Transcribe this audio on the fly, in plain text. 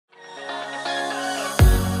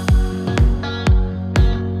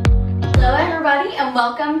and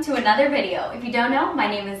welcome to another video. If you don't know, my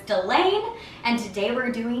name is Delaine, and today we're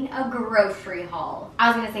doing a grocery haul. I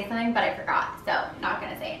was gonna say something, but I forgot, so I'm not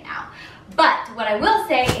gonna say it now. But what I will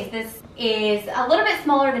say is this is a little bit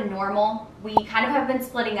smaller than normal. We kind of have been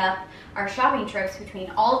splitting up our shopping trips between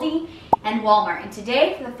Aldi and Walmart, and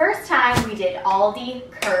today, for the first time, we did Aldi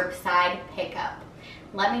curbside pickup.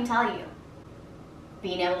 Let me tell you,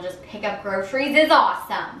 being able to just pick up groceries is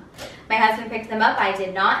awesome. My husband picked them up, I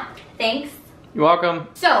did not. Thanks. You're welcome.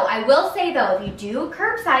 So I will say though, if you do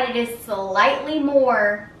curbside, it is slightly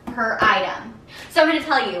more per item. So I'm gonna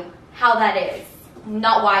tell you how that is.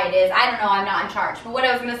 Not why it is, I don't know, I'm not in charge. But what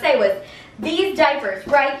I was gonna say was, these diapers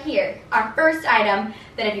right here, our first item,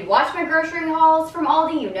 that if you watch my grocery hauls from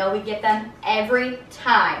Aldi, you know we get them every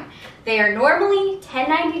time. They are normally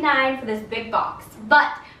 $10.99 for this big box, but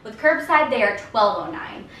with curbside, they are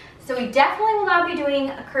 $12.09. So we definitely will not be doing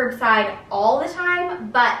a curbside all the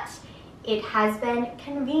time, but it has been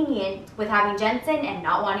convenient with having Jensen and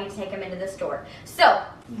not wanting to take him into the store. So,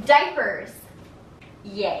 diapers,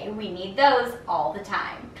 yay, we need those all the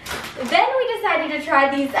time. Then we decided to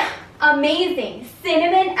try these amazing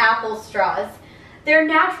cinnamon apple straws. They're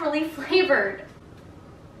naturally flavored.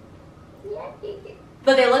 Yay.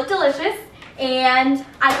 But they look delicious, and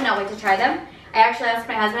I cannot wait to try them. I actually asked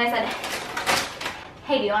my husband, I said,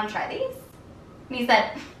 hey, do you want to try these? And he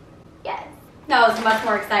said, yes. That was a much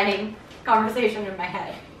more exciting conversation in my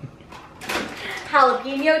head.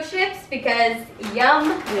 Jalapeno chips, because yum,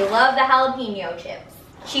 we love the jalapeno chips.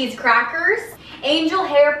 Cheese crackers, angel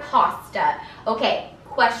hair pasta. Okay,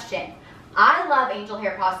 question. I love angel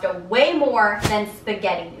hair pasta way more than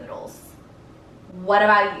spaghetti noodles. What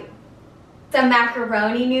about you? Some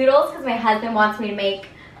macaroni noodles, because my husband wants me to make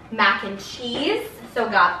mac and cheese, so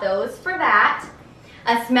got those for that.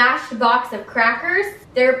 A smashed box of crackers.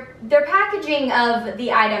 Their packaging of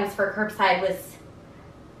the items for curbside was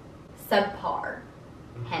subpar,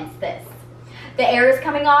 hence this. The air is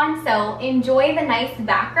coming on, so enjoy the nice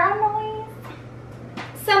background noise.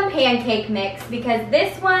 Some pancake mix, because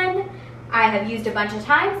this one I have used a bunch of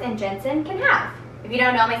times and Jensen can have. If you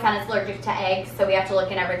don't know, my son is allergic to eggs, so we have to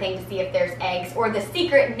look in everything to see if there's eggs or the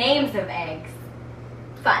secret names of eggs.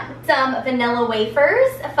 Fun. Some vanilla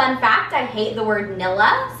wafers. A fun fact, I hate the word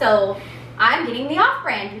Nilla, so I'm getting the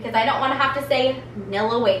off-brand because I don't want to have to say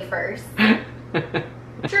Nilla wafers.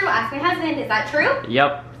 True, ask my husband, is that true?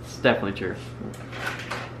 Yep, it's definitely true.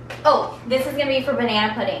 Oh, this is going to be for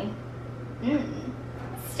banana pudding.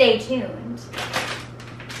 Stay tuned.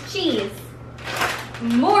 Cheese.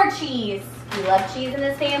 More cheese. We love cheese in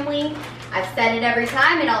this family. I've said it every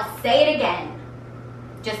time and I'll say it again.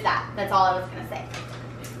 Just that. That's all I was going to say.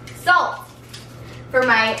 Salt. For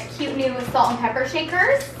my cute new salt and pepper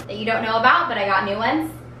shakers that you don't know about, but I got new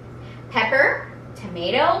ones. Pepper,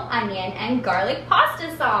 tomato, onion, and garlic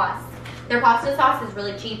pasta sauce. Their pasta sauce is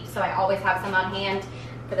really cheap, so I always have some on hand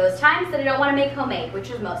for those times that I don't want to make homemade,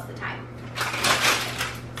 which is most of the time.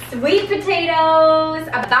 Sweet potatoes.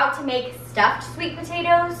 I'm about to make stuffed sweet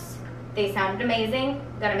potatoes. They sounded amazing.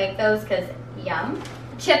 Gotta make those because yum.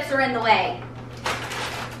 Chips are in the way.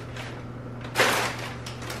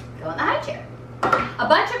 Go in the high chair. A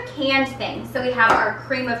bunch of canned things. So we have our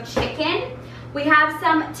cream of chicken. We have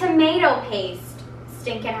some tomato paste.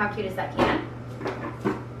 Stinking, how cute is that can?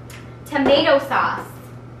 Tomato sauce.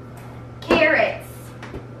 Carrots.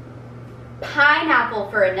 Pineapple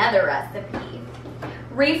for another recipe.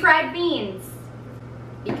 Refried beans.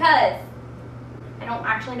 Because I don't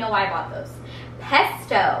actually know why I bought those.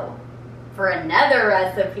 Pesto for another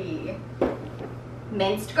recipe.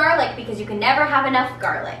 Minced garlic, because you can never have enough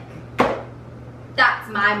garlic. That's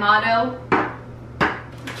my motto.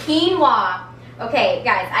 Quinoa. Okay,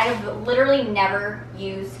 guys, I have literally never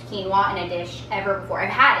used quinoa in a dish ever before. I've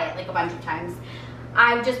had it like a bunch of times.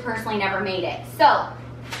 I've just personally never made it. So,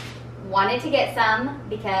 wanted to get some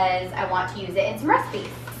because I want to use it in some recipes.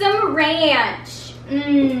 Some ranch.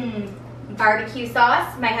 Barbecue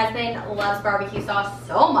sauce. My husband loves barbecue sauce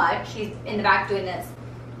so much. He's in the back doing this.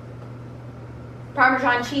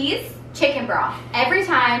 Parmesan cheese, chicken broth. Every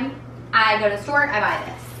time I go to the store, I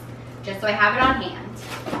buy this, just so I have it on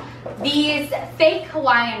hand. These fake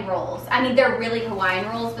Hawaiian rolls. I mean, they're really Hawaiian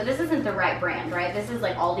rolls, but this isn't the right brand, right? This is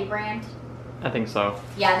like Aldi brand. I think so.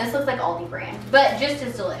 Yeah, this looks like Aldi brand, but just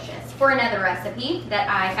as delicious. For another recipe that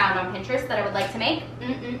I found on Pinterest that I would like to make.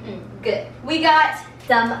 Good. We got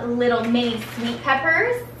some little mini sweet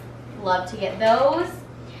peppers. Love to get those.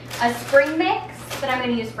 A spring mix that I'm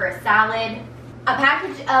going to use for a salad. A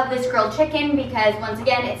package of this grilled chicken, because once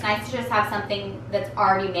again, it's nice to just have something that's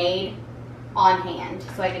already made on hand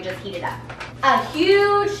so I can just heat it up. A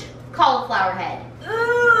huge cauliflower head.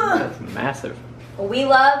 Ugh. That's massive. We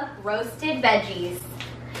love roasted veggies.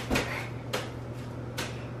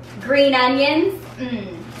 Green onions.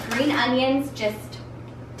 Green onions, just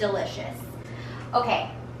delicious.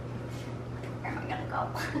 Okay, where am I gonna go?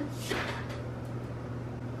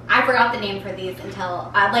 I forgot the name for these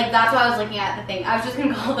until, that's why I was looking at the thing. I was just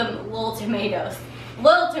gonna call them little tomatoes.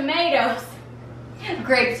 Little tomatoes.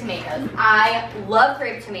 Grape tomatoes. I love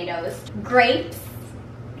grape tomatoes. Grapes,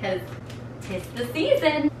 because it's the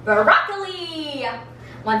season. Broccoli.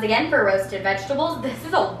 Once again, for roasted vegetables, this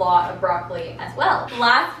is a lot of broccoli as well.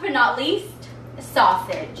 Last but not least,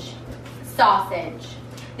 sausage. Sausage.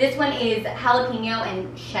 This one is jalapeno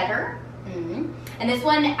and cheddar. And this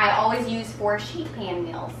one I always use for sheet pan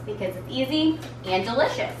meals because it's easy and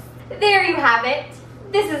delicious. There you have it.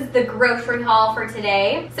 This is the grocery haul for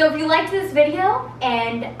today. So if you liked this video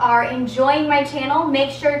and are enjoying my channel,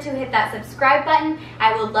 make sure to hit that subscribe button.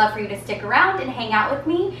 I would love for you to stick around and hang out with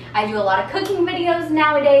me. I do a lot of cooking videos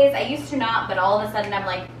nowadays. I used to not, but all of a sudden I'm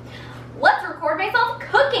like, let's record myself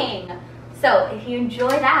cooking. So if you enjoy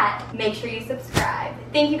that, make sure you subscribe.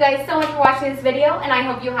 Thank you guys so much for watching this video, and I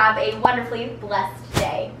hope you have a wonderfully blessed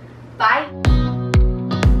day. Bye.